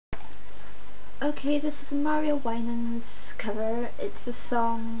Okay, this is a Winans cover. It's a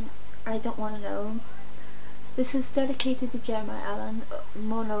song I Don't Want to Know. This is dedicated to Jeremiah Allen,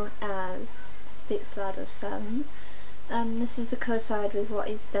 more known as State Slatter 7. This is the co-side with what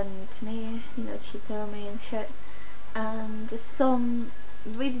he's done to me, cheated on me and shit. And this song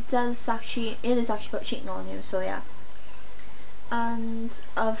really does it is actually about cheating on you, so yeah. And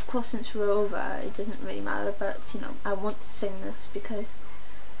of course, since we're over, it doesn't really matter, but I want to sing this because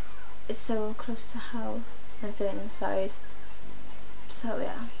it's so close to how I'm feeling inside. So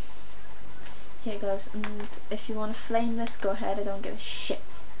yeah, here it goes. And if you want to flame this, go ahead, I don't give a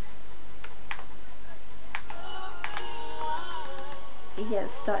shit. Yeah, the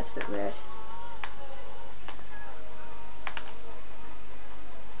start's a bit weird.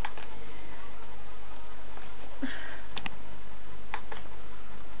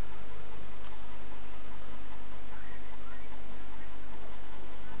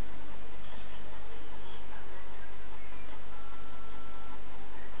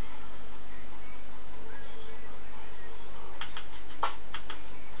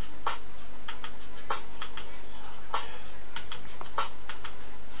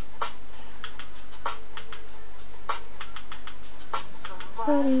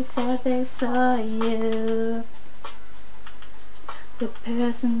 Somebody said they saw you, the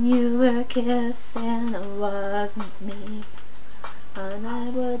person you were kissing wasn't me, and I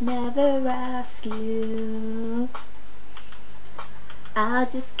would never ask you. I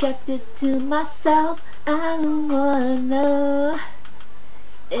just kept it to myself. I don't wanna know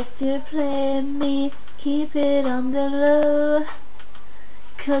if you're playing me. Keep it on the low,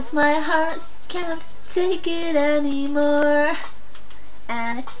 'cause my heart can't take it anymore.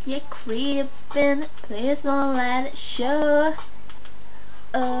 And if you're creeping, please don't let it show.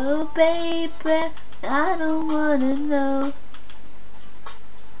 Oh baby, I don't wanna know.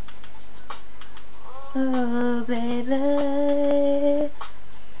 Oh baby,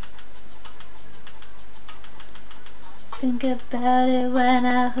 think about it when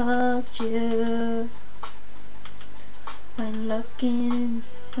I hold you. When looking in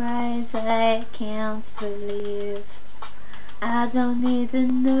your eyes, I can't believe. I don't need to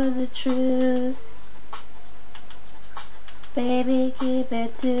know the truth. Baby, keep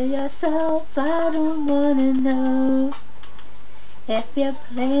it to yourself. I don't wanna know if you're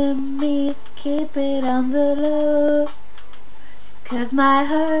playing me. Keep it on the low, 'cause my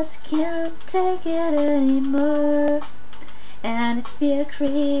heart can't take it anymore. And if you're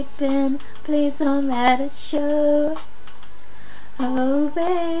creeping, please don't let it show. Oh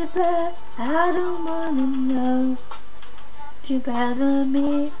baby, I don't wanna know. Did you bother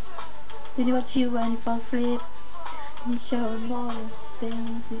me? Did you watch you when you fall asleep? Did you show him all the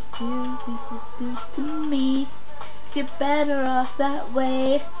things that you used to do to me? If you're better off that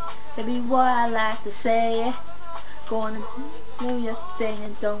way, baby, what I like to say, go on and do your thing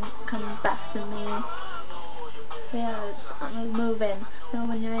and don't come back to me. Yes, I'm moving. Know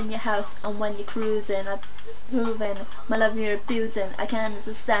when you're in your house and when you're cruising, I'm proving my love you're abusing. I can't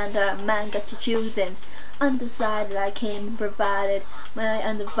understand how a man got you choosing. Undecided, I came and provided my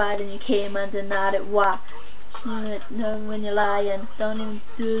undivided, you came and denied it. Why? You know when you're lying, don't even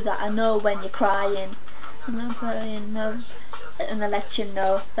do that. I know when you're crying. I'm not playing no, and I let you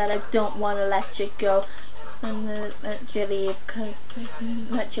know that I don't want to let you go. I'm gonna let you leave, 'cause I can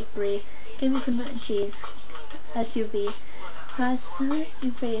let you breathe. Give me some mac and cheese, SUV. My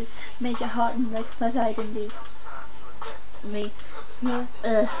certain phrase made your heart and like reside in these. Me. No.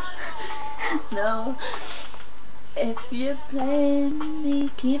 No. If you're playing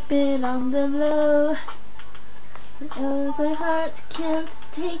me, keep it on the low, because my heart can't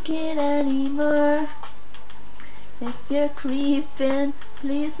take it anymore. If you're creeping,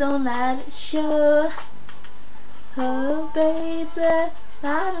 please don't let it show. Oh baby,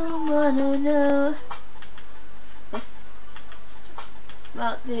 I don't wanna know.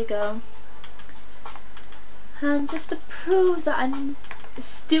 Well, there you go. And just to prove that I'm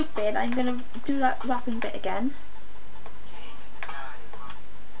stupid, I'm gonna do that rapping bit again.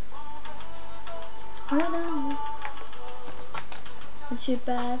 I don't know. Did you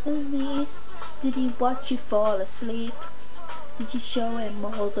bother me? Did he watch you fall asleep? Did you show him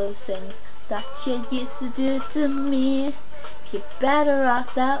all those things that you used to do to me? If you're better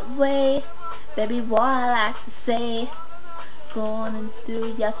off that way, baby, what I like to say, go on and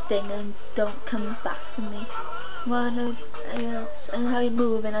do your thing and don't come back to me. Wanna and how you're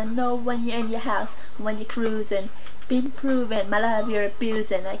moving, I know when you're in your house, when you're cruising. It's been proven, my love you're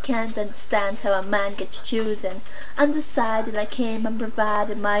abusing. I can't understand how a man gets you choosing. Undecided, I came and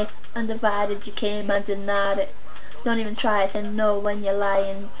provided my undivided, you came and denied it. Don't even try it, I know when you're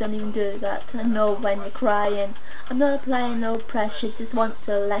lying. Don't even do that, I know when you're crying. I'm not applying no pressure, just want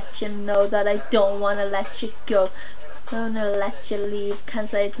to let you know that I don't wanna let you go. I'm gonna let you leave,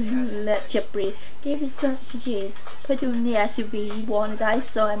 can't I let you breathe. Give you such a cheese, put you in the SUV, you wanted ice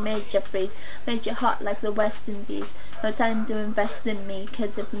so I made you freeze. Made you hot like the West Indies. No time to invest in me,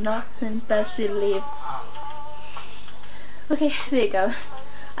 cause if not then best you leave. Okay, there you go.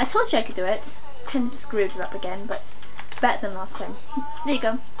 I told you I could do it. Kinda screwed it up again, but better than last time. There you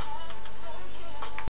go.